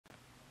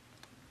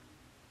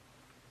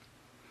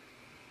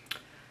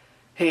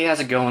Hey,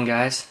 how's it going,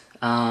 guys?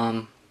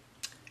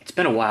 It's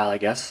been a while, I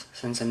guess,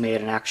 since I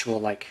made an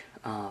actual,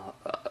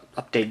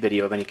 update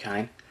video of any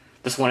kind.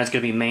 This one is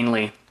going to be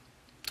mainly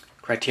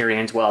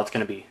Criterion's. Well, it's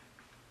going to be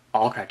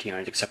all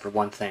Criterion's except for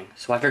one thing.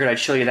 So I figured I'd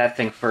show you that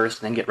thing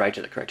first and then get right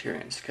to the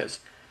Criterion's,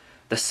 because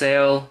the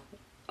sale,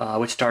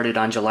 which started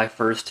on July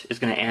 1st, is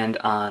going to end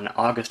on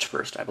August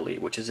 1st, I believe,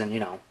 which is in,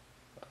 a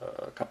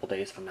couple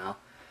days from now.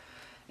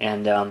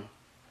 And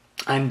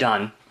I'm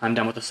done. I'm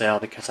done with the sale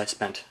because I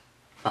spent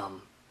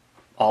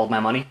all of my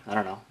money. I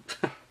don't know.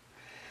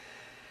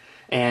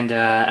 and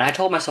I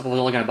told myself I was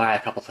only going to buy a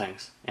couple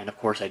things, and of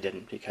course I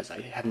didn't because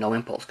I have no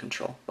impulse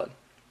control. But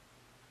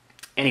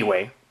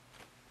anyway,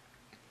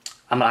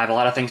 I have a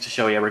lot of things to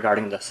show you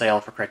regarding the sale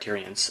for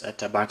Criterion's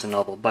at Barnes &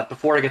 Noble. But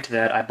before I get to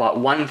that, I bought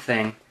one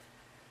thing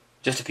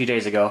just a few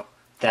days ago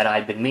that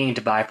I'd been meaning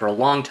to buy for a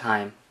long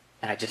time,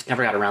 and I just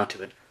never got around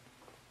to it.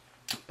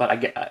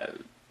 But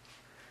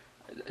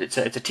it's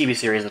a TV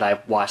series that I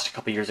watched a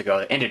couple years ago,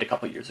 that ended a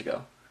couple years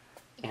ago.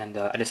 And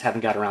I just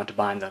haven't got around to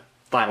buying the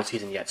final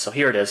season yet. So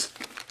here it is.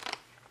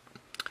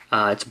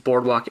 It's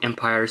Boardwalk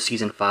Empire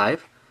Season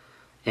 5,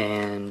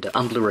 and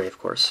on Blu-ray, of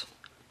course,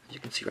 as you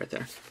can see right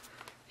there.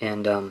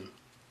 And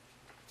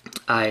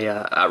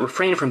I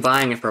refrained from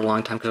buying it for a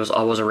long time because it was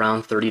always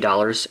around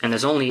 $30, and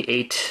there's only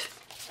 8,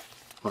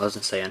 well, it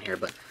doesn't say on here,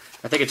 but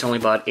I think it's only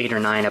about 8 or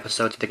 9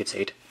 episodes. I think it's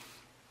 8.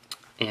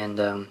 And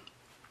I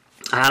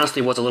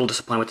honestly was a little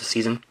disappointed with the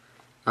season.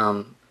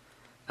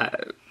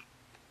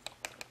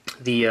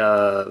 The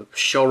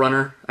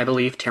showrunner, I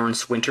believe,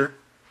 Terrence Winter,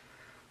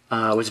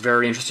 was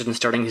very interested in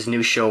starting his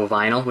new show,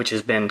 Vinyl, which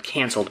has been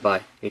canceled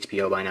by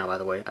HBO by now, by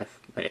the way.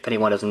 If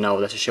anyone doesn't know,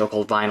 there's a show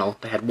called Vinyl.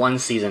 They had one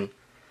season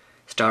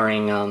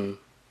starring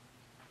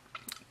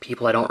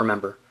people I don't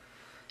remember.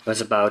 It was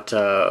about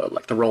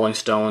like the Rolling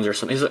Stones or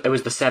something. It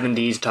was the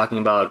 70s, talking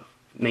about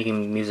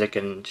making music,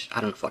 and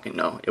I don't fucking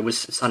know. It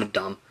sounded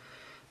dumb.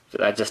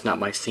 That's just not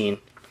my scene.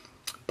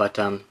 But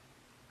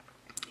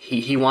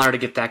he wanted to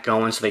get that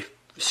going, so they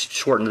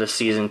shortened the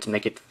season to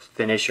make it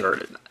finish,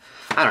 or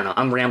I don't know.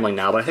 I'm rambling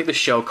now, but I think the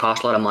show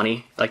cost a lot of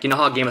money. Like, you know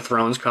how Game of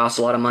Thrones costs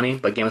a lot of money,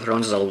 but Game of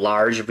Thrones is a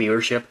large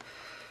viewership.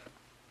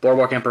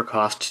 Boardwalk Empire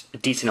cost a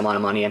decent amount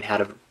of money and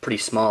had a pretty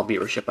small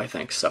viewership, I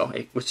think. So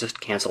it was just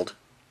canceled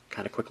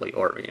kind of quickly,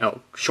 or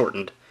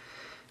shortened,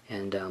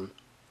 and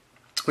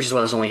which is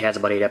why this only has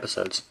about 8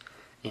 episodes.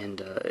 And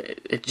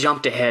it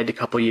jumped ahead a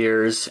couple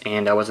years,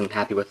 and I wasn't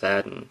happy with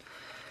that. And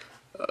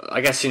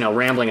I guess,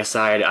 rambling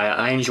aside,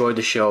 I enjoyed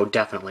the show,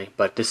 definitely,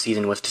 but this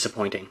season was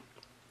disappointing.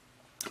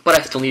 But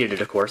I still needed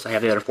it, of course. I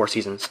have the other 4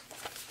 seasons.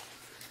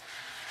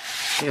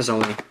 I think there's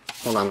only...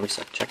 Hold on, let me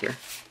check here.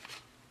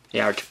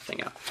 Yeah, our thing,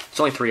 yeah. It's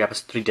only 3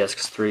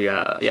 discs, 8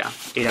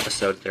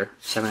 episodes there,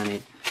 7 and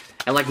 8.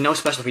 And, like, no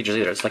special features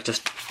either. It's, like,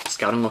 just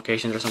scouting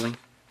locations or something.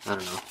 I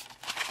don't know.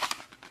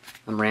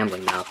 I'm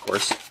rambling now, of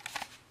course.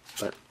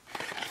 But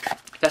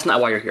that's not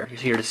why you're here. You're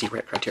here to see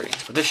Criterion.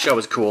 But this show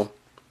is cool.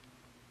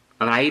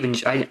 I mean,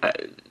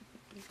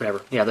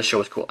 whatever. Yeah, this show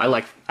was cool.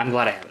 I'm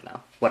glad I have it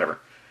now. Whatever.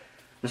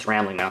 I'm just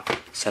rambling now.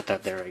 Set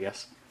that there, I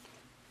guess.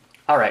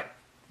 Alright.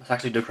 Let's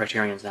actually do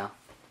Criterion's now.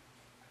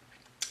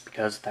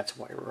 Because that's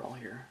why we're all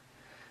here.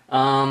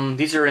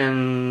 These are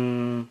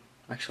in...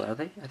 Actually, are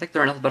they? I think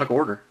they're in alphabetical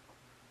order.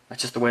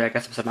 That's just the way I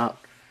guess I set them out.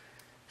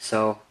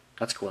 So,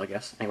 that's cool, I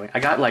guess. Anyway,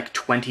 I got like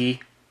 20-ish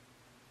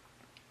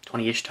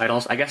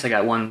titles. I guess I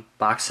got one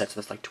box set,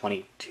 so that's like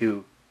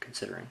 22,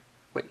 considering.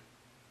 Wait.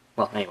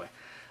 Well, anyway.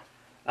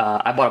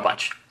 I bought a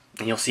bunch,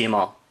 and you'll see them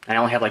all. And I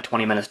only have like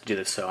 20 minutes to do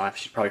this, so I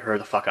should probably hurry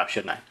the fuck up,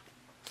 shouldn't I?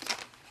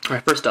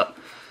 Alright, first up,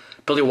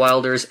 Billy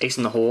Wilder's Ace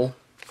in the Hole.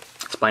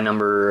 It's by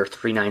number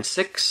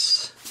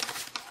 396.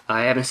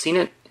 I haven't seen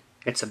it.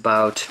 It's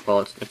about,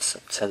 well, it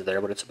says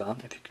there what it's about.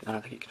 I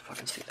don't think you can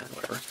fucking see that,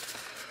 whatever.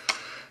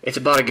 It's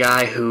about a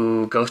guy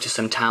who goes to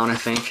some town, I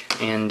think,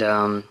 and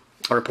a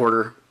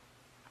reporter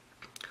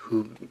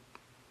who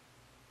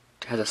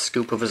has a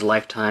scoop of his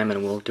lifetime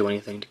and will do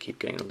anything to keep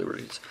getting the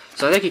liberties.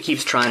 So I think he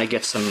keeps trying to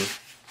get some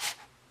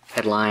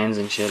headlines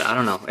and shit. I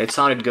don't know. It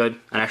sounded good,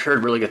 and I've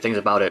heard really good things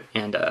about it,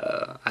 and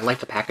I like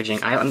the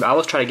packaging. I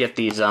always try to get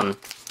these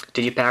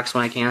digipacks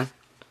when I can,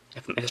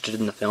 if I'm interested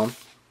in the film,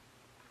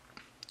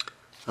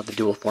 of the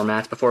dual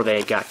formats, before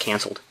they got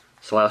canceled.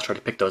 So I always try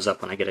to pick those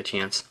up when I get a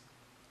chance.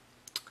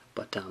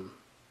 But,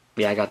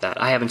 yeah, I got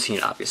that. I haven't seen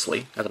it,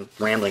 obviously, as I'm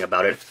rambling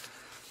about it,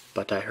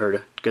 but I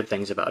heard good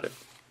things about it.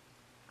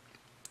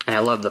 And I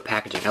love the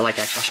packaging. I'll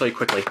show you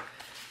quickly.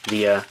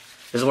 This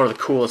is one of the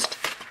coolest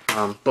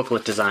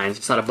booklet designs.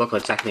 It's not a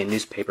booklet, it's actually a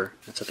newspaper.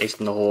 It says Ace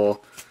in the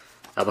Hole,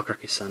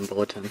 Albuquerque Sun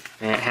Bulletin.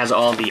 And it has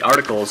all the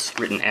articles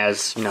written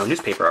as,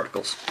 newspaper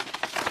articles.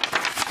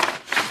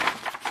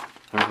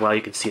 I don't know how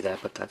you can see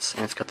that, but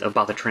and it's got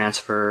about the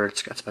transfer,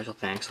 it's got special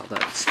thanks, all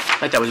that. I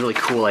think that was a really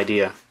cool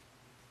idea.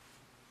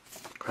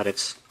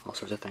 Credits, all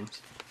sorts of things.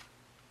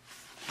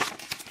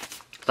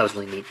 That was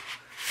really neat.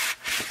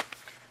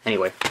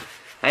 Anyway.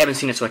 I haven't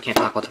seen it, so I can't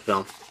talk about the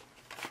film.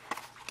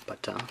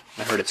 But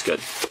I heard it's good.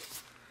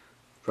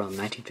 From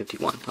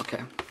 1951.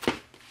 Okay.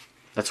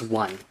 That's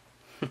one.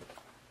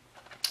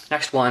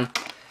 Next one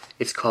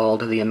It's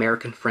called The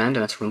American Friend,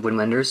 and it's from Wim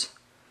Wenders,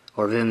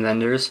 or Wim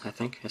Wenders, I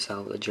think is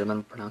how the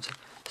German pronounce it.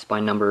 It's by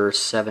number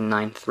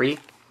 793.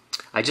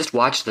 I just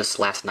watched this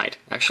last night,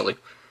 actually,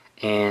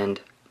 and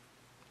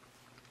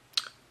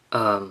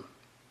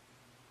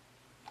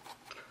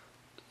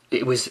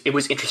it was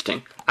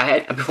interesting.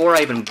 Before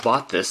I even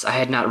bought this, I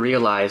had not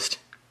realized.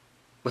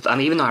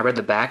 Even though I read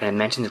the back and I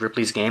mentioned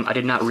Ripley's Game, I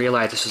did not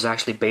realize this was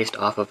actually based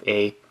off of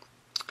a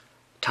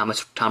Tom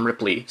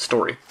Ripley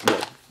story.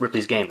 Well,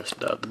 Ripley's Game,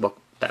 the book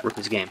that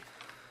Ripley's Game,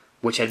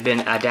 which had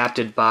been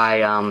adapted by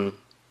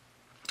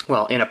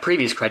in a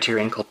previous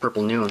Criterion called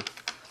Purple Noon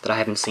that I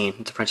haven't seen.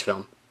 It's a French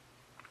film.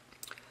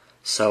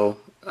 So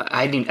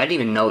I didn't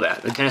even know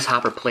that. Dennis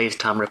Hopper plays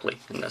Tom Ripley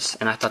in this,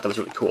 and I thought that was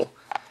really cool.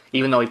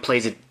 Even though he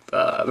plays it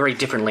very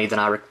differently than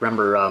I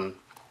remember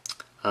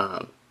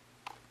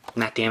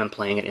Matt Damon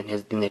playing it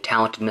in The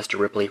Talented Mr.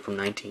 Ripley from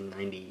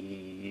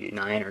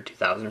 1999 or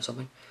 2000 or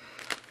something,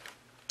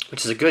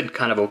 which is a good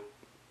kind of a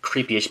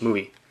creepy-ish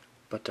movie.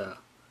 But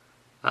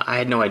I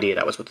had no idea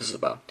that was what this is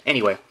about.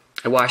 Anyway,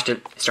 I watched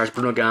it. It stars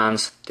Bruno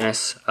Ganz,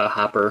 Dennis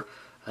Hopper.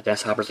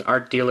 Dennis Hopper's an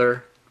art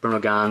dealer. Bruno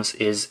Ganz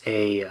is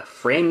a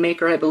frame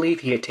maker, I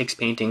believe. He takes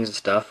paintings and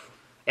stuff,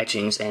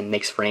 etchings, and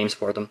makes frames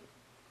for them.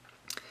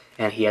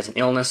 And he has an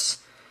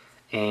illness,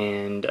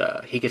 and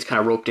he gets kind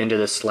of roped into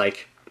this,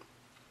 like,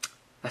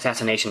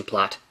 assassination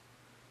plot,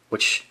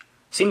 which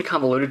seemed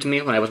convoluted to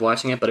me when I was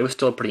watching it, but it was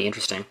still pretty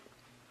interesting.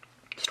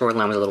 The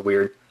storyline was a little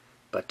weird,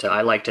 but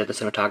I liked it. The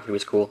cinematography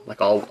was cool. Like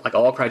all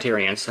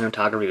Criterion,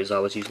 cinematography was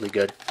always usually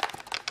good,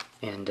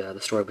 and the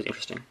story was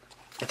interesting.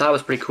 I thought it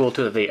was pretty cool,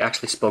 too, that they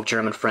actually spoke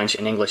German, French,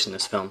 and English in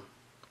this film.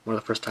 One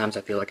of the first times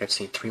I feel like I've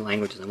seen 3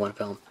 languages in one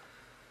film.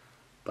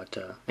 But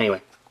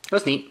anyway, it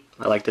was neat.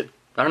 I liked it.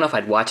 I don't know if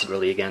I'd watch it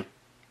really again,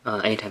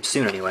 anytime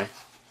soon anyway,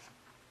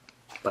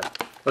 but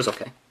it was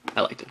okay.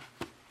 I liked it.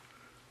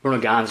 Bruno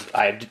Ganz,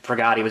 I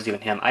forgot he was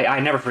even him. I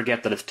never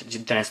forget that it's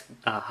Dennis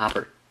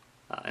Hopper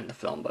in the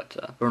film, but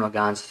Bruno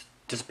Ganz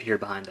disappeared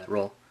behind that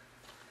role.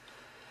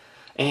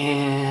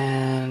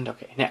 And,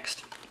 okay,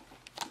 next.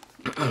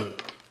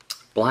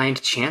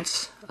 Blind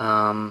Chance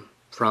from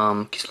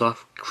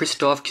Krzysztof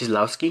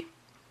Kieslowski.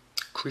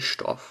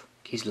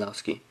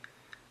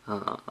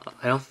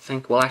 I don't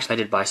think... Well, actually, I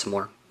did buy some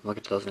more. I'll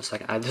get to those in a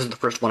second. This is the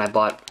first one I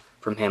bought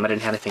from him. I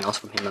didn't have anything else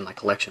from him in my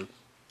collection.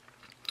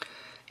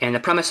 And the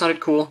premise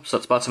sounded cool. So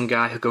it's about some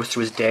guy who goes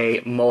through his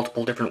day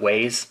multiple different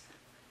ways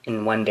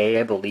in one day,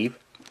 I believe.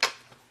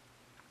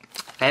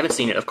 I haven't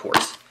seen it, of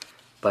course,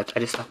 but I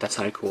just thought that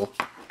sounded cool.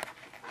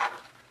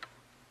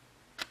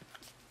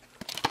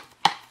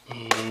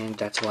 And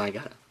that's why I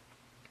got it.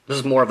 This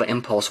is more of an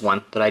impulse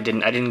one that I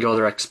didn't go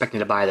there expecting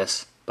to buy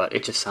this, but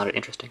it just sounded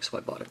interesting, so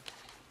I bought it.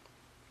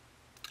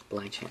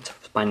 Blind Chance.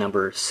 It's by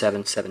number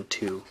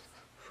 772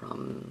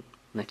 from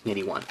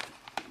 1981.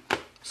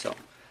 So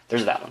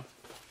there's that one.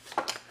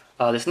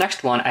 This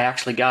next one I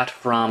actually got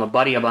from a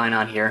buddy of mine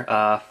on here,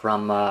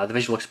 from the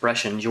Visual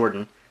Expression,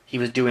 Jordan. He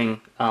was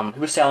doing, he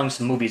was selling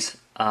some movies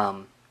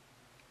that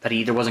he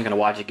either wasn't going to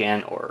watch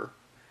again or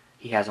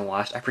he hasn't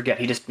watched. I forget.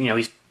 He just,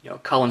 he's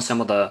culling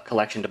some of the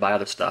collection to buy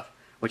other stuff,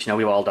 which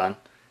we've all done.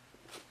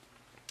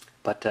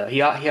 But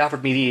he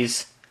offered me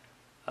these.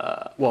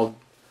 Well,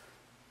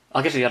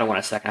 I'll get to the other one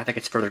in a second. I think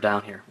it's further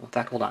down here. Well, in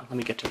fact, hold on. Let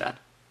me get to that.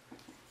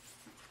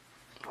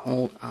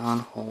 Hold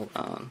on.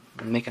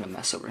 I'm making a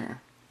mess over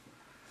here,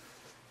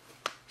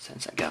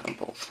 since I got them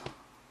both.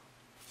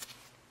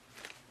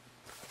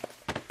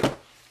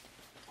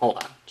 Hold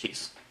on,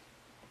 jeez.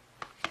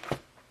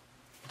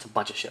 It's a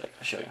bunch of shit I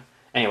gotta show you.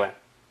 Anyway,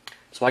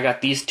 so I got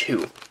these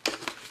 2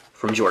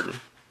 from Jordan.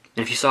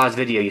 And if you saw his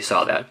video, you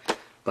saw that.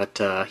 But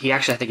he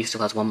actually, I think he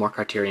still has one more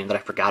Criterion that I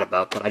forgot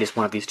about, but I just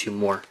wanted these 2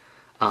 more.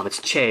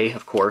 It's Che,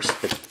 of course,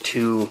 the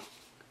 2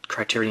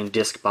 Criterion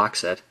disc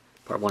box set,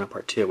 part 1 and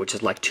part 2, which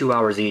is like 2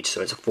 hours each,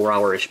 so it's a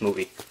 4-hour-ish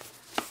movie.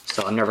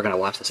 So I'm never gonna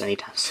watch this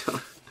anytime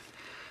soon.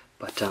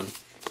 But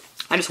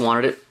I just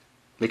wanted it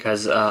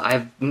because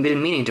I've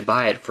been meaning to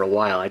buy it for a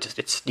while.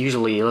 It's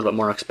usually a little bit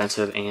more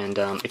expensive, and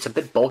it's a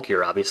bit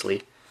bulkier,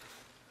 obviously,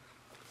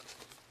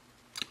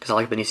 because I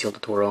like Benicio del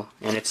Toro,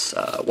 and it's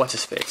what's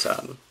his face,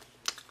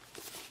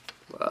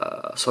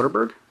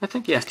 Soderbergh, I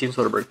think, yeah, Steven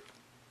Soderbergh.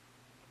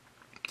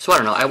 So I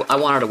don't know. I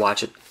wanted to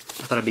watch it.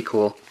 I thought it'd be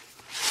cool,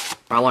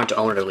 or I wanted to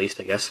own it at least,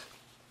 I guess,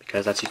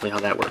 because that's usually how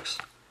that works.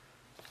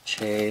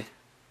 Che.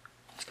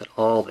 It's got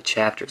all the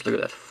chapters. Look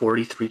at that,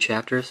 43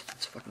 chapters.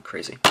 That's fucking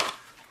crazy.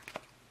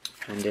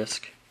 And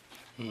disc.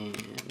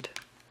 And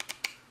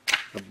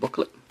a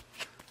booklet.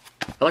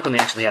 I like when they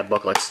actually have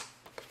booklets.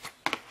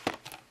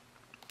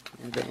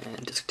 And then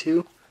disc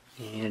 2.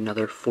 And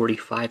another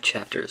 45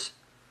 chapters.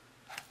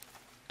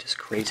 Just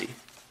crazy.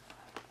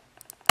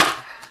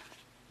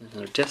 There's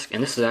another disc.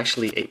 And this is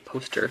actually a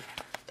poster.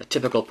 The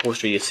typical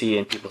poster you see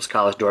in people's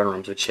college dorm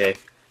rooms with Che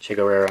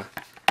Guevara.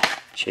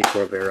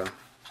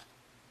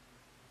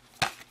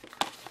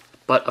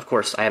 But, of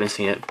course, I haven't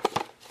seen it.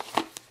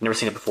 Never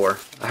seen it before.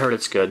 I heard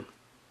it's good.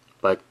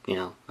 But,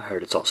 I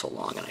heard it's also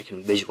long, and I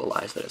can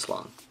visualize that it's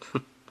long.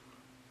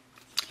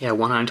 Yeah,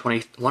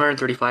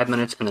 135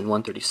 minutes and then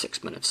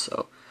 136 minutes,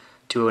 so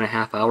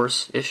 2.5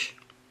 hours-ish.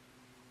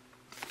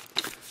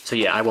 So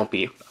yeah, I won't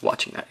be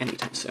watching that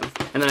anytime soon.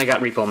 And then I got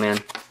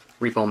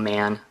Repo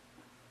Man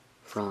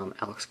from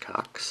Alex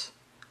Cox.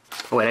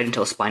 Oh wait, I didn't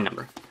tell the spine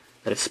number.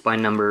 That is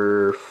spine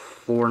number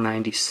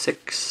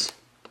 496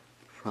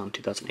 from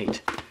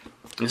 2008.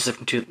 And this is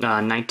from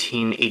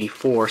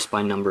 1984,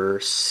 spine number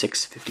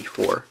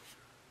 654.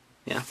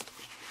 Yeah.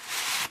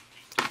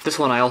 This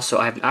one I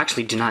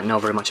actually do not know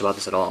very much about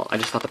this at all. I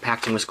just thought the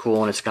packaging was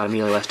cool, and it's got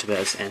Emilio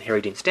Estevez and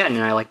Harry Dean Stanton,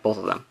 and I like both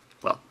of them.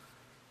 Well,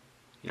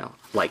 you know,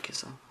 like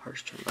is a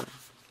harsh term, but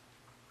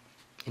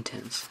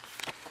intense.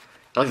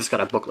 I like it's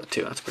got a booklet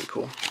too. That's pretty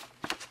cool.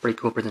 It's a pretty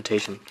cool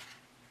presentation.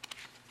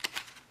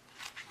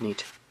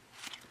 Neat.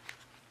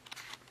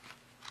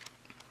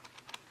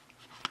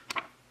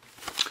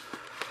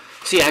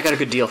 So yeah, I got a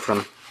good deal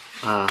from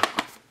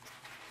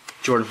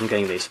Jordan from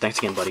getting these. Thanks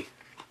again, buddy.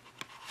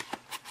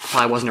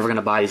 Probably wasn't ever going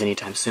to buy these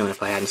anytime soon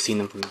if I hadn't seen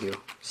them from you.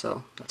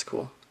 So that's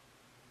cool.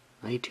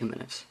 92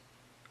 minutes.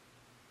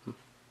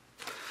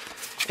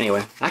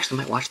 Anyway, I actually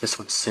might watch this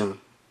one soon.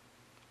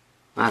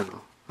 I don't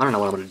know. I don't know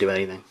what I'm going to do with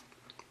anything.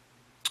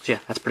 So yeah,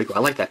 that's pretty cool. I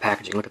like that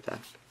packaging. Look at that.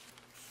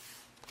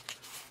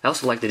 I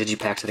also like the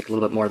digipacks, I think, a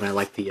little bit more than I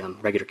like the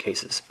regular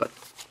cases. But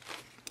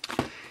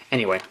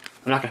anyway,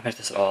 I'm not going to finish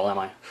this at all, am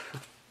I?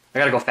 I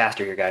got to go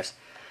faster here, guys.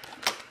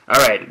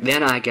 Alright,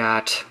 then I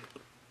got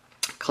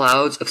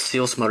Clouds of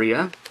Sils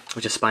Maria,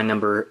 which is spine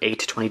number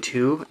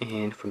 822,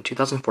 and from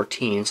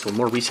 2014, so a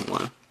more recent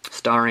one,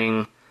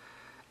 starring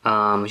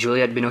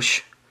Juliette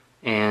Binoche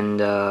and,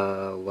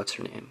 what's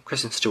her name?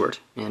 Kristen Stewart,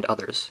 and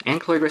others,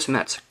 and Chloe Grace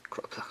Moretz.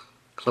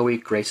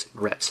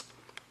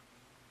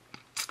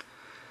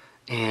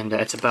 And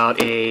it's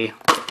about a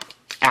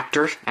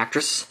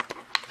actress,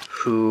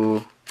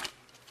 who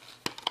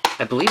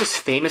I believe is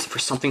famous for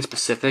something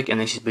specific, and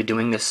then she's been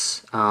doing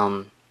this,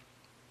 I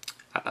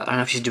don't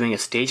know if she's doing a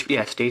stage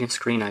and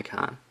screen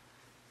icon.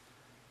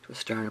 To a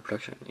star in a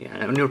production,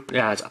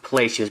 it's a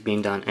play she was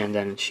being done, and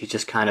then she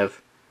just kind of,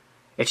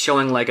 it's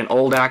showing like an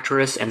old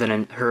actress, and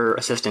then her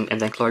assistant, and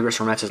then Chloe Grace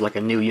Moretz is like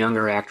a new,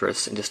 younger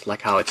actress, and just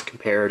like how it's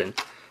compared, and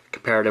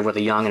comparative with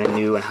a young and a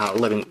new, and how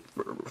living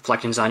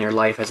reflections on your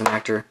life as an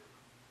actor.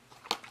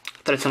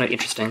 I thought it sounded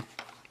interesting.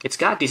 It's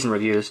got decent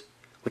reviews,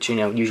 which, you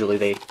know,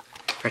 usually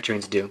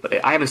Criterions do, but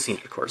I haven't seen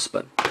it, of course,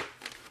 but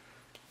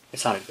it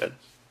sounded good,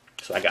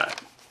 so I got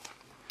it.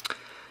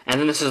 And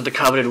then this is the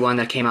coveted one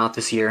that came out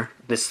this year,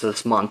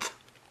 this month.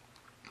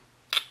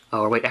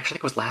 Oh, wait, actually I think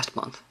it was last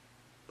month,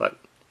 but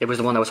it was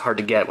the one that was hard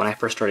to get when I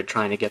first started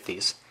trying to get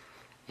these,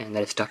 and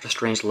that is Dr.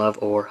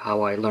 Strangelove, or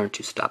How I Learned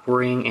to Stop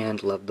Worrying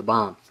and Love the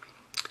Bomb,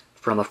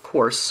 from, of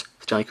course,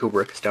 Stanley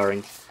Kubrick,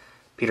 starring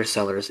Peter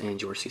Sellers and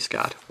George C.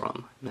 Scott,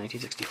 from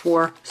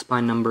 1964,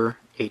 spine number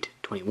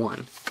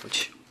 821,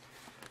 which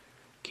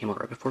came out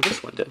right before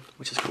this one did,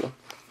 which is cool.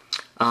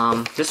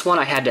 This one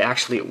I had to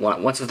actually,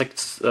 once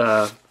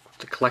the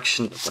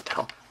collection, what the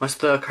hell, once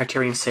the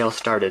Criterion sale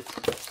started,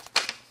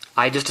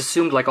 I just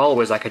assumed, like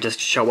always, I could just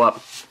show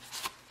up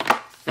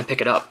and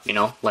pick it up, you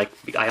know, like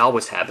I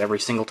always have every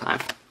single time.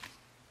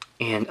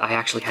 And I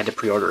actually had to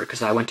pre-order it,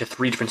 because I went to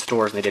 3 different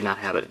stores and they did not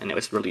have it, and it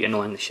was really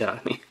annoying the shit out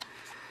of me.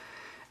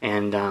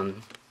 And,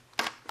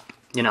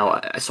 you know,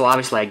 so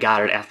obviously I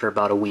got it after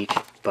about a week,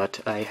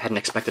 but I hadn't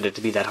expected it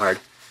to be that hard.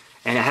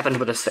 And it happened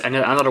with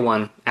another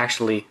one,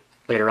 actually,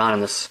 later on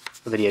in this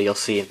video you'll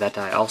see that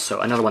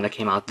another one that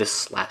came out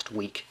this last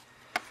week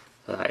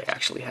that I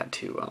actually had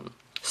to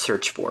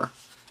search for.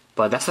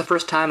 But that's the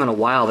first time in a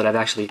while that I've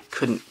actually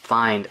couldn't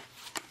find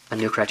a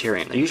new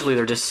Criterion. Usually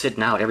they're just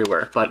sitting out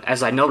everywhere, but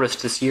as I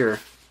noticed this year,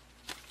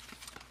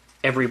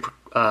 every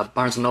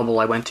Barnes & Noble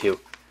I went to,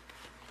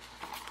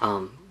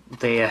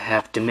 they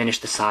have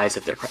diminished the size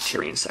of their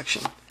Criterion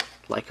section,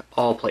 like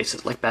all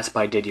places, like Best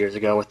Buy did years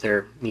ago with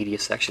their media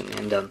section,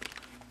 and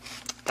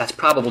that's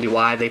probably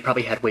why they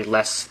probably had way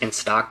less in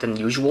stock than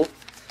usual,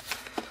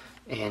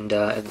 and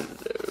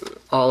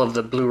all of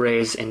the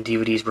Blu-rays and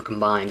DVDs were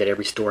combined at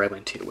every store I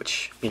went to,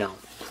 which, you know,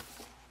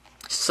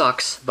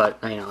 sucks, but,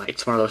 you know,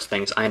 it's one of those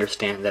things. I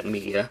understand that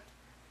media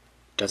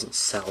doesn't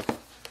sell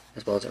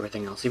as well as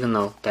everything else, even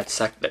though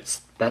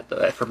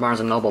for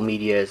Barnes & Noble,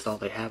 media is all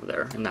they have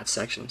there in that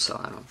section, so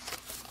I don't,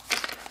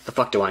 the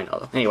fuck do I know,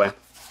 though. Anyway,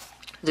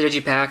 the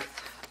Digipack,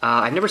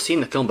 I've never seen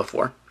the film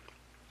before,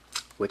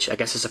 which I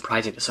guess is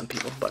surprising to some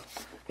people, but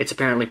it's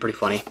apparently pretty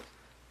funny.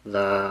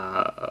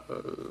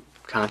 The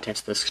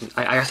contents of this,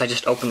 I guess I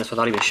just opened this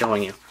without even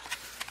showing you.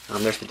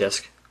 There's the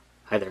disc.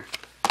 Hi there.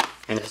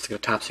 And this is a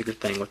top secret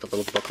thing with the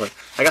little booklet.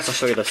 I guess I'll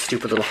show you the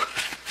stupid little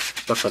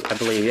booklet, I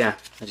believe, yeah.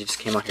 It just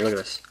came out here, look at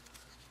this.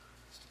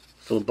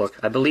 This little book.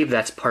 I believe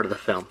that's part of the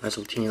film. There's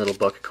a teeny little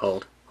book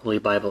called Holy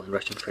Bible and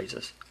Russian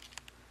Phrases.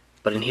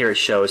 But in here it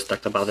shows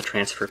like about the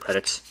transfer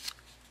credits.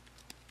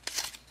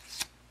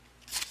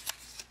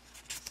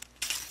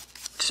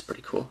 Which is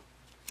pretty cool.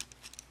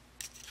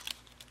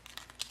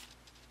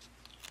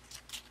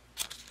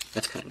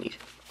 That's kind of neat.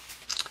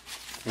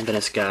 And then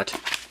it's got,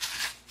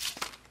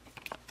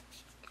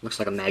 looks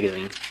like a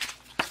magazine.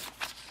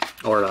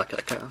 Or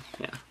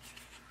yeah,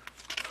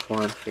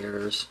 foreign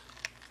affairs.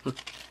 I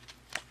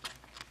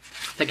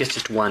think it's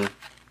just one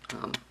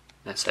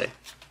essay.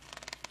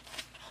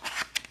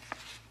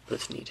 But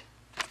it's neat.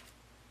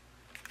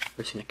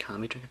 Ever seen a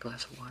commie drink a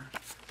glass of water?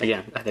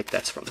 Again, I think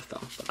that's from the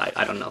film, but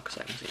I don't know because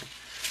I haven't seen it.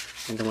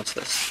 And then what's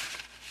this?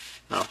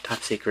 Oh,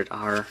 Top Secret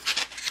R.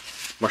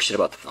 More shit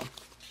about the film.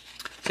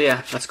 So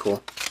yeah, that's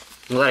cool.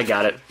 I'm glad I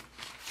got it.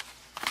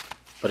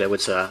 But it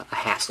was a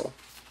hassle.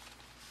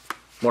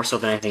 More so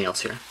than anything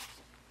else here.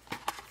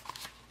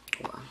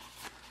 Hold on.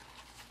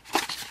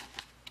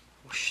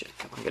 Oh shit,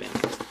 come on, get in.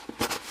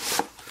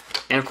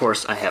 And of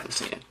course, I haven't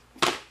seen it.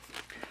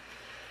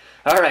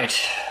 Alright.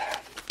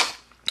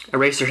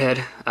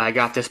 Eraserhead. I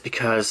got this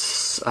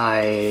because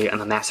I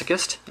am a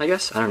masochist, I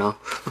guess? I don't know.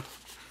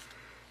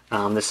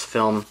 This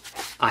film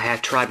I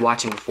had tried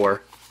watching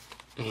before,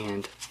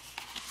 and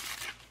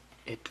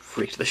it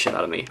freaked the shit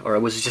out of me. Or it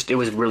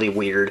was really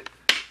weird.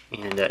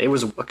 And it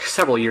was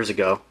several years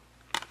ago.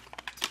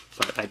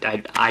 But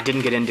I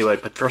didn't get into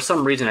it, but for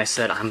some reason I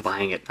said, I'm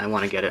buying it, I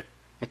want to get it.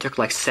 It took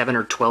like 7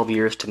 or 12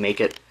 years to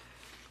make it.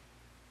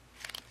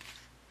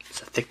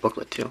 It's a thick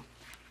booklet too.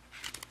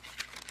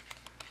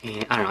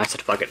 And I don't know, I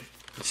said fuck it,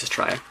 let's just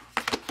try it.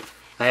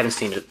 I haven't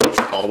seen it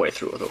all the way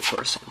through, of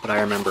course, but I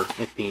remember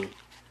it being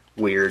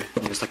weird.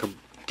 It was like a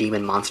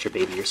demon monster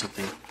baby or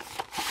something.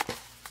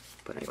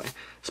 But anyway,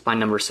 spine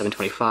number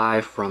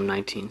 725 from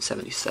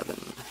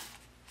 1977.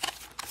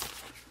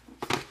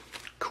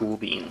 Cool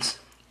beans.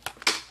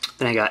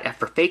 Then I got F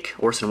for Fake,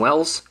 Orson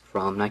Welles,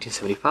 from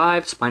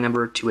 1975, spine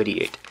number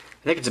 288.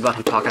 I think it's about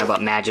him talking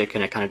about magic,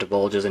 and it kind of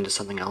divulges into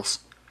something else.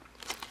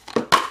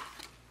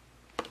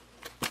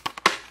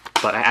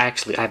 But I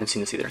haven't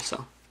seen this either,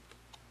 so.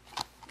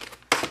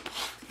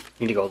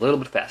 Need to go a little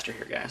bit faster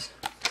here, guys.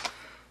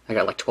 I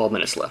got like 12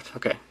 minutes left.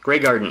 Okay, Grey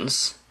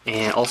Gardens,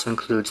 and also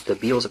includes The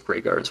Beals of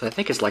Grey Gardens, which I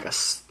think is like a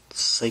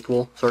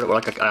sequel, sort of, or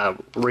like a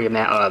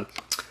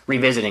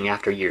revisiting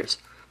after years,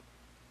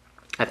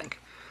 I think.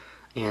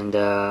 And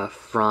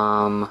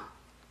from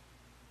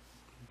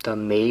the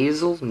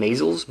Maisels,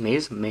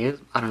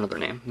 I don't know their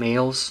name,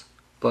 Mails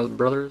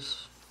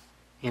brothers,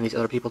 and these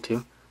other people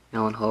too,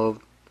 Alan Hove,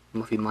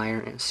 Muffy Meyer,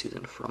 and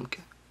Susan Frumke.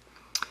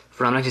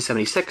 From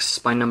 1976,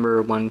 spine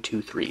number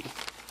 123.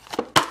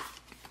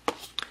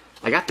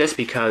 I got this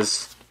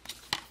because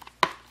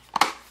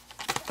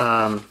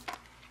I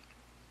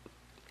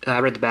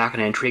read the back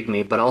and it intrigued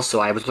me, but also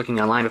I was looking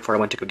online before I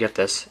went to go get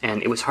this,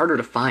 and it was harder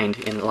to find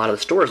in a lot of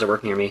the stores that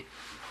work near me.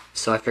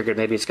 So I figured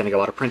maybe it's going to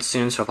go out of print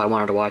soon, so if I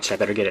wanted to watch it, I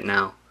better get it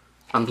now.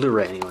 On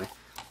Blu-ray, anyway.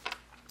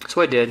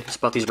 So I did. It's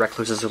about these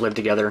recluses who live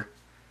together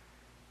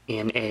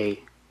in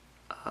a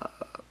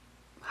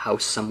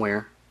house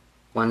somewhere.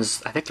 I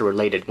think they're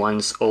related.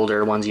 One's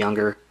older, one's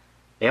younger.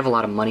 They have a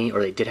lot of money,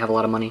 or they did have a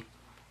lot of money.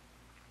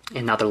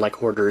 And now they're like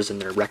hoarders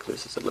and they're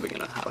recluses that are living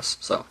in a house.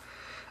 So,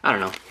 I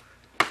don't know.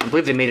 I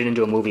believe they made it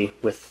into a movie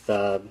with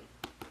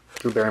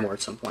Drew Barrymore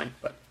at some point,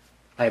 but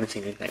I haven't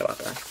seen anything about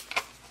that.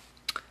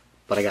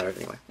 But I got it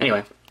anyway.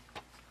 Anyway,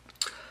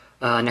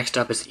 next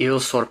up is Il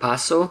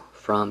Sorpasso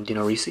from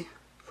Dino Risi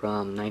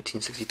from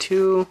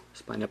 1962,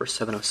 spine number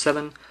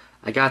 707.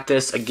 I got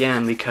this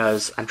again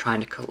because I'm trying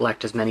to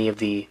collect as many of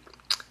the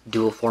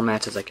dual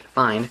formats as I can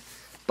find,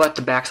 but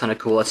the back sounded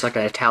cool. It's like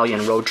an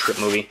Italian road trip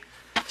movie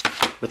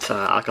with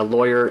like a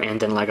lawyer and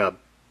then like a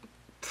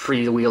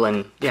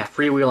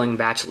freewheeling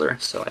bachelor,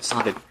 so it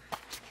sounded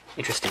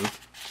interesting.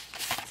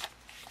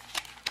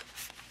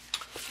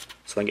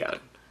 So I got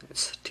it.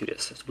 It's 2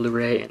 discs. It's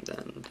Blu-ray and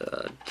then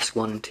disc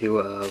 1 and 2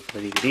 of the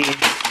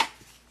DVD.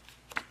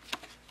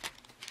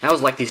 I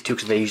always like these two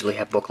because they usually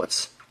have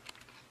booklets.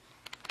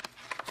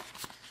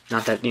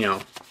 Not that, you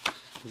know,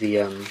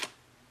 the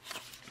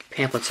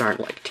pamphlets aren't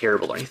like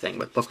terrible or anything,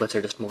 but booklets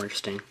are just more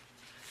interesting.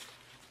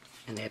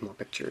 And they have more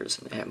pictures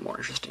and they have more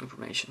interesting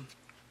information.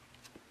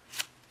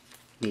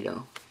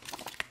 Neato.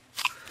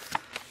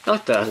 I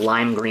like the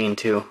lime green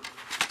too.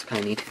 It's kind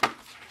of neat.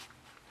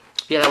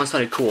 Yeah, that one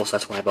sounded cool, so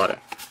that's why I bought it.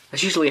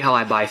 That's usually how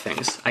I buy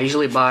things. I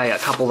usually buy a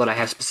couple that I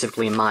have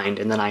specifically in mind,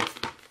 and then I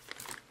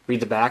read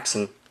the backs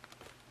and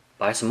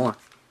buy some more.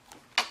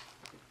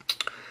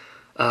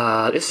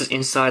 This is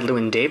Inside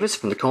Llewyn Davis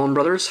from the Coen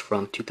Brothers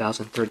from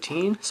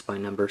 2013,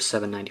 spine number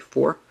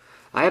 794.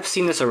 I have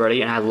seen this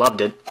already, and I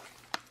loved it,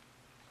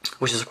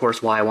 which is, of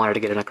course, why I wanted to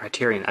get it on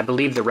Criterion. I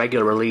believe the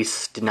regular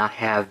release did not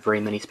have very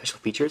many special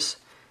features,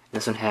 and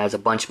this one has a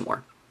bunch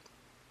more.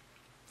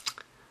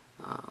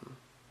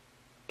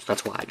 So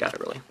that's why I got it,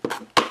 really.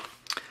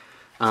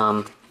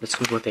 This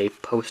comes with a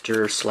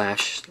poster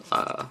slash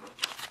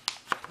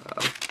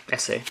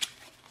essay,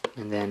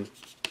 and then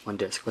one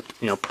disc with,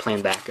 you know,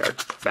 plain background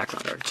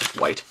art, just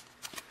white.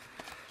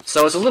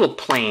 So it's a little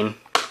plain,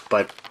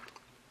 but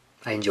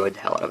I enjoyed the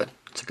hell out of it.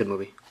 It's a good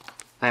movie.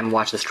 I haven't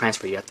watched this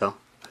transfer yet, though.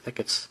 I think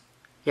it's,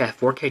 yeah,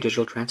 4K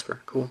digital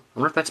transfer. Cool. I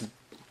wonder if that's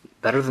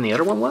better than the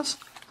other one was?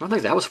 I don't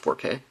think that was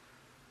 4K.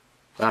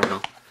 I don't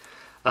know.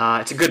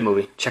 It's a good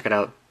movie. Check it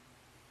out.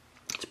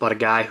 It's about a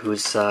guy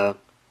who's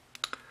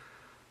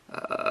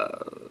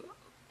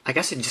I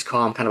guess you'd just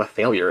call him kind of a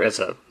failure as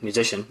a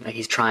musician.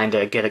 He's trying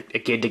to get a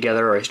gig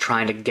together, or he's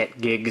trying to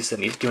get gigs,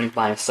 and he's doing it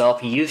by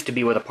himself. He used to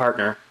be with a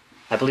partner.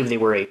 I believe they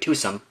were a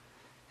twosome,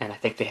 and I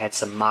think they had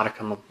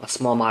a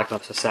small modicum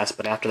of success,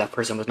 but after that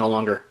person was no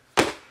longer,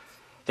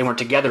 they weren't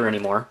together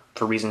anymore,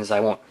 for reasons I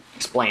won't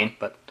explain,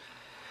 but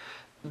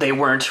they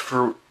weren't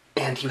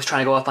and he was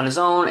trying to go off on his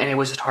own, and it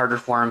was just harder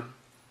for him,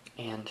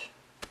 and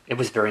it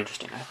was very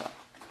interesting, I thought.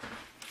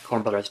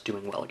 Coen Brothers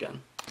doing well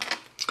again.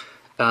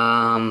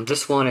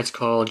 This one, it's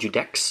called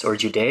Judex, or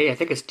Jude, I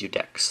think it's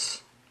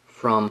Judex,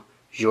 from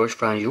Georges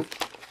Franju.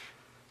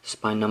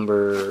 Spine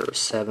number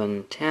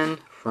 710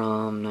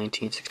 from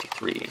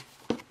 1963.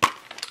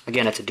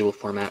 Again, it's a dual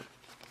format.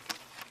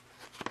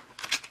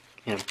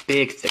 And a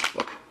big, thick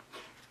book.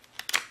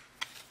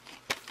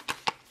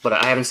 But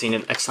I haven't seen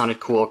it. It sounded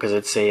cool because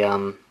it's a,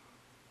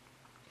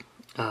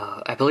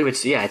 I believe it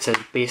says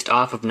based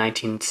off of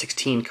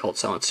 1916 cult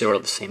silent serial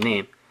of the same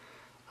name.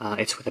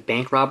 It's with a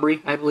bank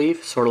robbery, I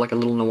believe, sort of like a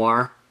little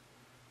noir.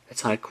 It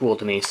sounded cool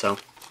to me, so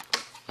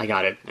I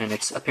got it. And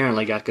it's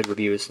apparently got good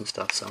reviews and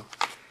stuff, so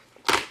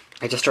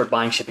I just started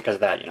buying shit because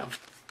of that, you know.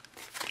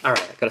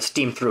 Alright, I've got to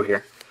steam through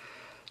here.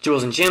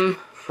 Jules and Jim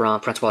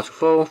from Francois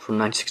Truffaut from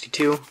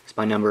 1962. It's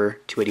by number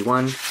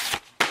 281.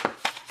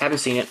 Haven't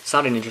seen it.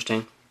 Sounded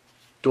interesting.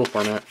 Dual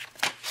format.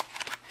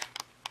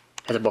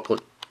 Has a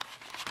booklet.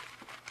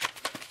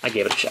 I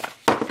gave it a shot.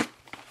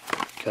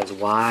 Because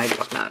why the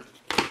fuck not?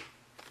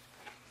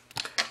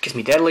 Kiss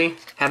Me Deadly.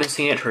 Haven't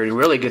seen it. Heard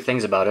really good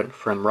things about it.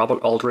 From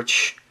Robert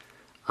Aldrich.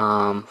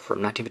 From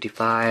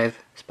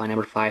 1955. It's by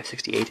number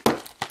 568.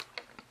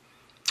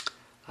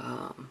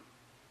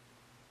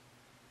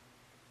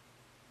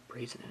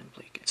 Brazen and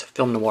Bleak. It's a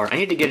film noir. I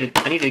need to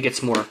get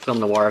some more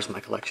film noirs in my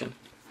collection.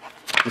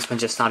 This one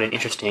just sounded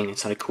interesting. It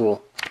sounded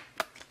cool.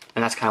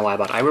 And that's kind of why I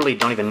bought it. I really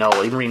don't even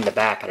know. Even reading the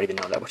back, I don't even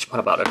know that much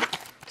about it.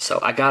 So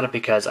I got it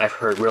because I've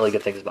heard really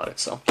good things about it.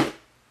 So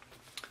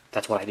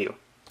that's what I do.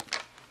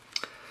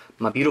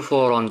 My Beautiful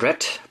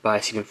Laundrette by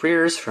Stephen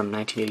Frears from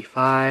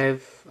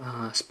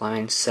 1985.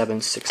 Spine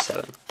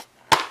 767.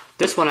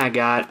 This one I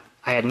got.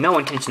 I had no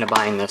intention of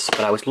buying this,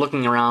 but I was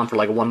looking around for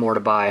like one more to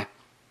buy.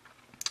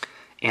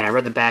 And I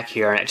read the back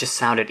here, and it just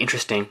sounded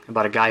interesting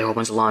about a guy who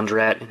opens a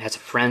laundrette and has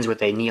friends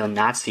with a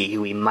neo-Nazi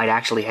who he might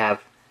actually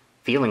have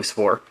feelings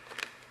for.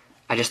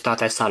 I just thought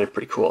that sounded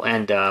pretty cool.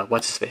 And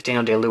what's his face?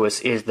 Daniel Day-Lewis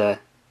is the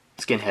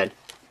skinhead.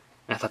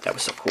 And I thought that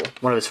was so cool.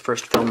 One of his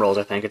first film roles,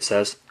 I think it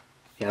says.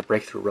 Yeah,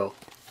 breakthrough role.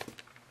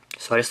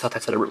 So I just thought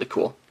that sounded really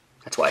cool.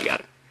 That's why I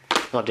got it.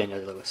 I love Daniel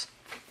Day-Lewis.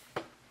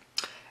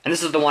 And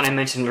this is the one I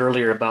mentioned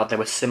earlier about that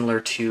was similar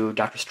to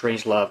Dr.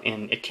 Strangelove,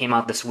 and it came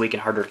out this week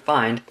and harder to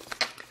find.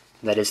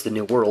 That is The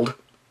New World,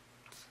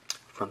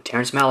 from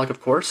Terrence Malick, of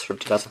course, from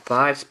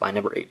 2005. It's by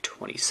number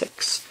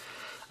 826.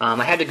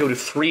 I had to go to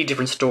 3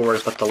 different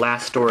stores, but the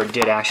last store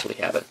did actually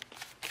have it.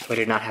 So I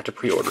did not have to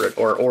pre-order it,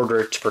 or order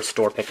it for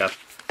store pickup,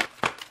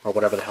 or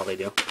whatever the hell they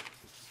do.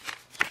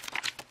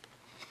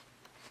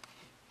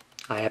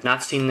 I have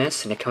not seen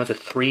this, and it comes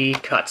with 3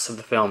 cuts of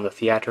the film. The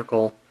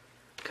theatrical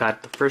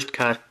cut, the first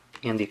cut,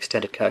 and the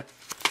extended cut.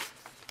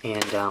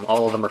 And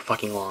all of them are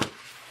fucking long.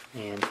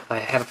 And I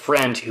have a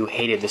friend who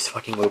hated this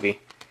fucking movie.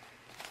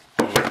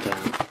 And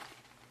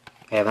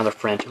I have another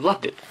friend who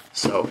loved it.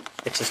 So,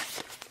 it's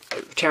just...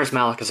 Terrence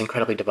Malick is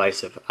incredibly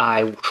divisive.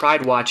 I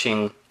tried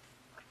watching...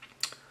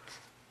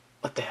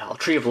 What the hell?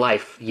 Tree of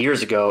Life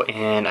years ago,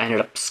 and I ended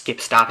up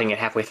stopping it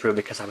halfway through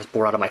because I was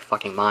bored out of my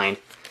fucking mind.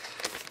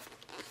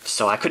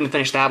 So I couldn't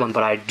finish that one,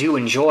 but I do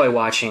enjoy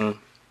watching...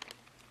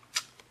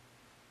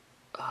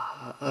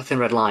 A Thin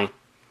Red Line,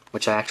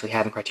 which I actually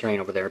have in Criterion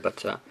over there,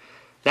 but...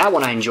 that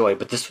one I enjoyed,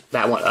 but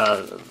that one,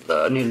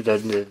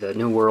 the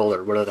New World,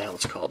 or whatever the hell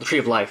it's called, the Tree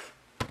of Life,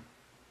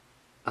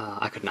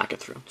 I could not get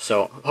through.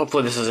 So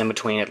hopefully this is in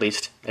between at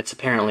least. It's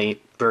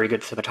apparently very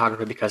good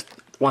cinematography, because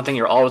one thing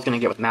you're always going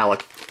to get with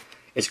Malick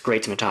is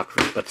great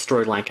cinematography, but the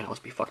storyline can always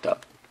be fucked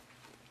up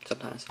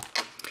sometimes.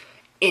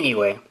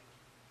 Anyway,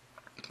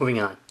 moving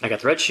on. I got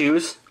The Red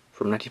Shoes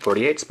from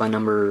 1948. It's by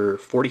number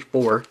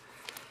 44,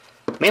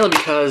 mainly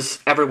because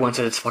everyone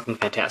says it's fucking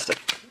fantastic,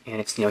 and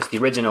it's it's the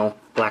original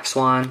Black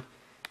Swan.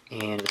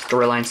 And the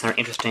storylines are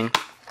interesting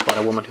about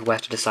a woman who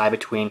has to decide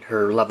between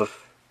her love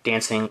of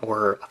dancing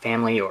or a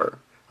family or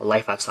a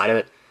life outside of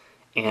it.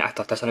 And I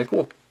thought that sounded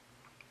cool.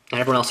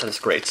 And everyone else said it's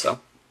great, so.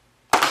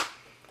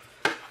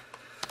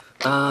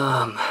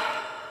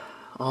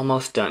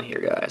 Almost done here,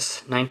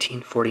 guys.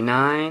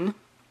 1949.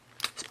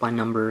 Spine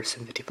number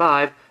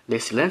 755. Le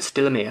Silence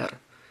de la Mer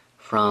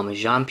from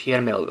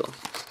Jean-Pierre Melville.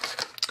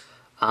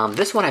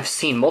 This one I've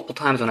seen multiple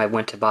times when I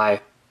went to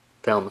buy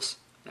films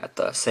at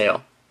the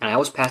sale. And I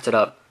always passed it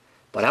up.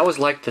 But I always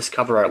liked this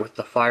cover art with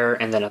the fire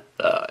and then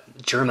a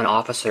German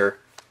officer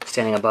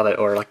standing above it,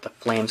 or like the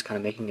flames kind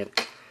of making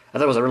it. I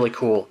thought it was a really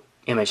cool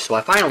image, so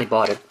I finally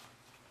bought it.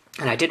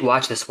 And I did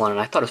watch this one, and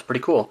I thought it was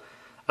pretty cool.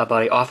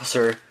 About an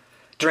officer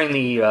during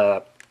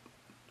the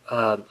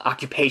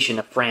occupation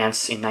of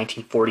France in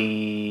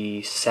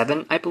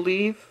 1947, I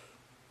believe?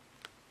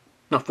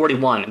 No,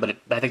 41, but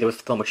I think the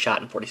film was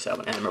shot in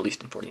 47 and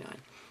released in 49.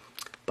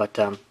 But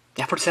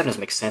yeah, 47 doesn't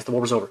make sense. The war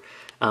was over.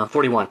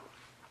 41.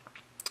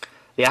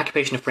 The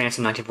occupation of France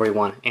in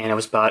 1941, and it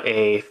was about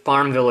a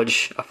farm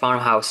village, a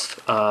farmhouse,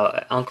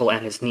 uncle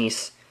and his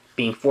niece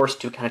being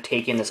forced to kind of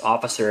take in this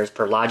officers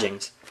for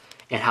lodgings,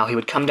 and how he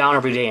would come down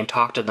every day and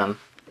talk to them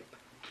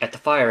at the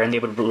fire, and they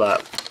would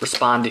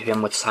respond to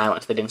him with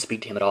silence. They didn't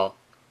speak to him at all.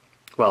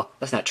 Well,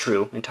 that's not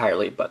true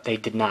entirely, but they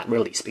did not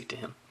really speak to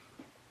him.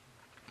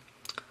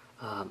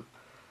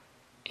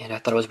 And I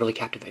thought it was really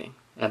captivating.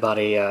 About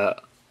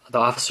the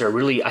officer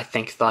really, I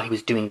think, thought he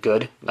was doing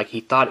good. Like, he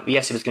thought,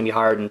 yes, it was going to be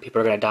hard and people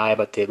are going to die,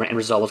 but the end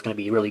result was going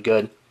to be really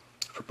good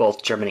for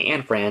both Germany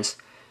and France,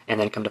 and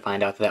then come to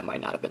find out that that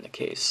might not have been the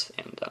case.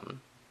 And I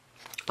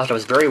thought it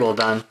was very well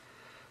done.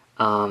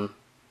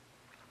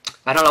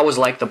 I don't always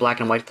like the black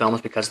and white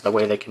films because of the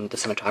way the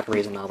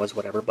cinematography and all was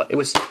whatever, but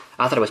I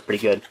thought it was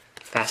pretty good.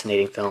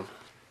 Fascinating film.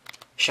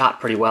 Shot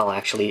pretty well,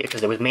 actually,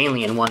 because it was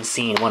mainly in one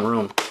scene, one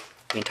room,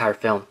 the entire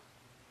film.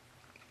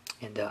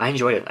 And I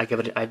enjoyed it.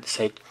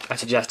 I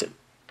suggest it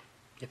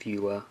if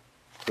you're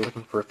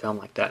looking for a film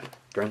like that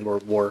during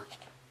World War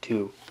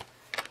II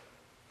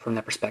from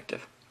that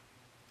perspective.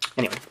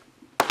 Anyway,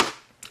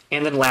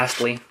 and then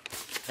lastly,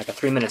 I got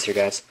 3 minutes here,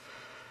 guys.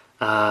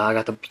 I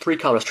got the Three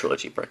Colors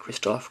trilogy by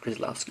Krzysztof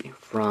Kieślowski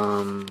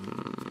from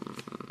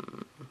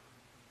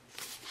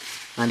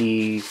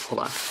 90. Hold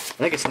on, I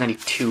think it's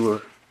 92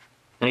 or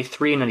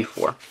 93 and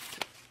 94.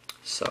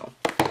 So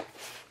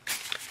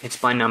it's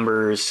by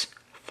numbers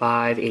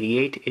 5,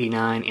 88,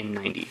 89, and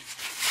 90.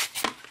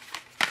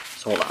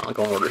 So hold on, I'll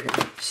go in order here.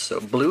 So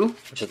Blue,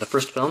 which is the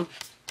first film,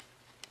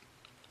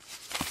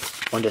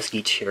 1 disc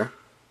each here,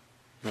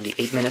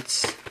 98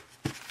 minutes.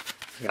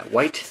 I got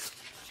White,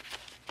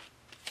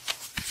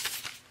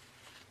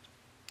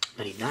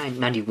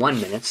 91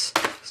 minutes,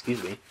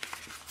 excuse me,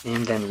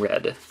 and then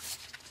Red,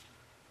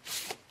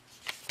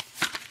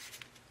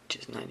 which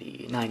is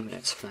 99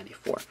 minutes from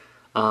 94.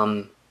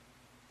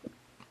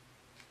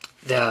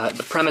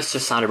 The premise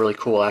just sounded really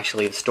cool,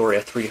 actually. The story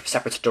of 3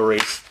 separate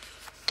stories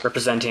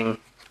representing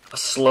a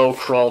slow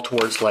crawl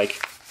towards, like,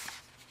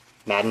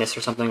 madness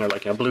or something, or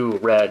like, you know, blue,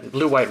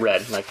 white,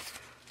 red, like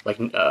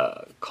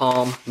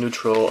calm,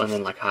 neutral, and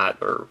then like hot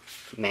or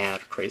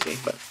mad, crazy.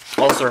 But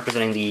also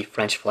representing the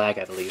French flag,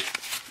 I believe.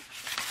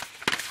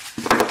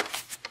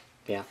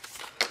 Yeah,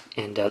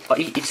 and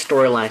each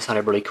storyline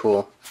sounded really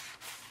cool.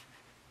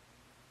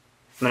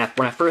 When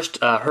I first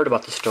heard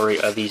about the story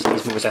of these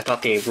movies, I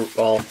thought they were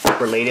all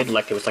related,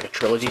 like it was like a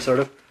trilogy, sort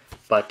of.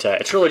 But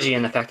a trilogy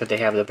in the fact that they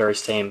have the very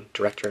same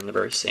director and the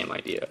very same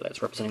idea,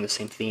 that's representing the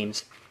same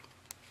themes.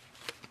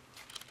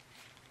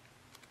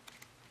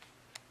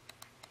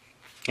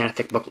 And a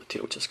thick booklet,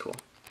 too, which is cool.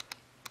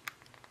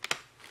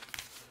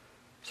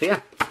 So,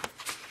 yeah.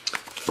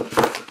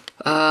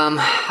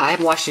 I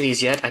haven't watched any of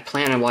these yet. I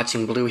plan on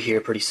watching Blue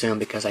here pretty soon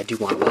because I do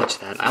want to watch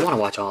that. I want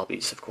to watch all of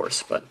these, of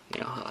course, but,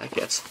 you know, how it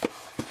gets.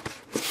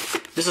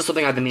 This is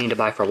something I've been meaning to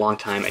buy for a long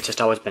time. It's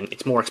just always been,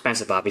 it's more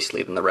expensive,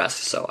 obviously, than the rest,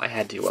 so I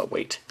had to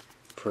wait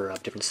for a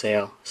different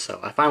sale. So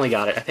I finally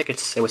got it. I think it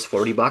was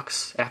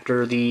 $40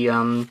 after the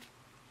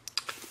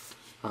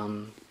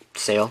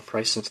sale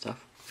price and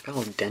stuff. It's got a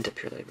little dent up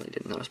here that I really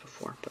didn't notice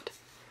before, but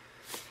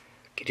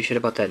get your shit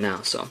about that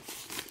now, so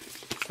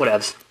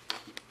whatevs.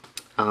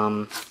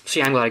 So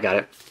yeah, I'm glad I got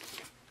it.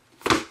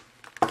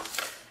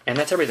 And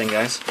that's everything,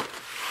 guys.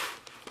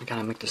 I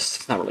gotta make this,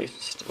 it's not really,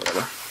 it's just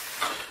whatever.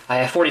 I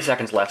have 40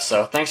 seconds left,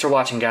 so thanks for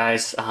watching,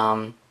 guys.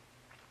 I'll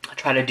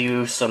try to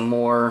do some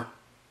more,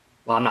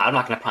 well, I'm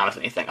not gonna promise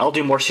anything. I'll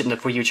do more shit in the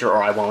future,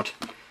 or I won't.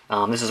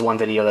 This is one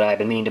video that I've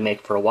been meaning to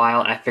make for a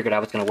while, and I figured I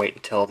was gonna wait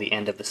until the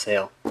end of the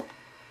sale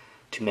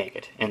to make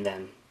it, and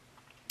then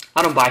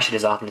I don't buy shit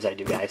as often as I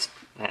do, guys.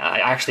 I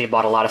actually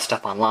bought a lot of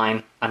stuff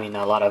online. I mean,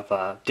 a lot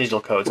of digital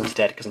codes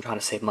instead, because I'm trying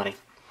to save money.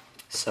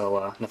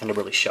 So, nothing to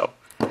really show.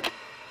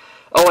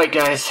 Alright,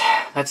 guys,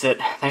 that's it.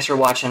 Thanks for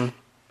watching.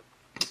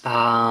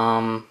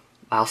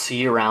 I'll see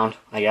you around,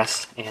 I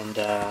guess. And,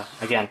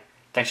 again,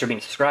 thanks for being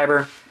a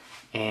subscriber,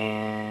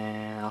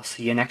 and I'll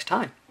see you next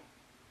time.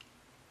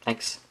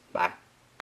 Thanks. Bye.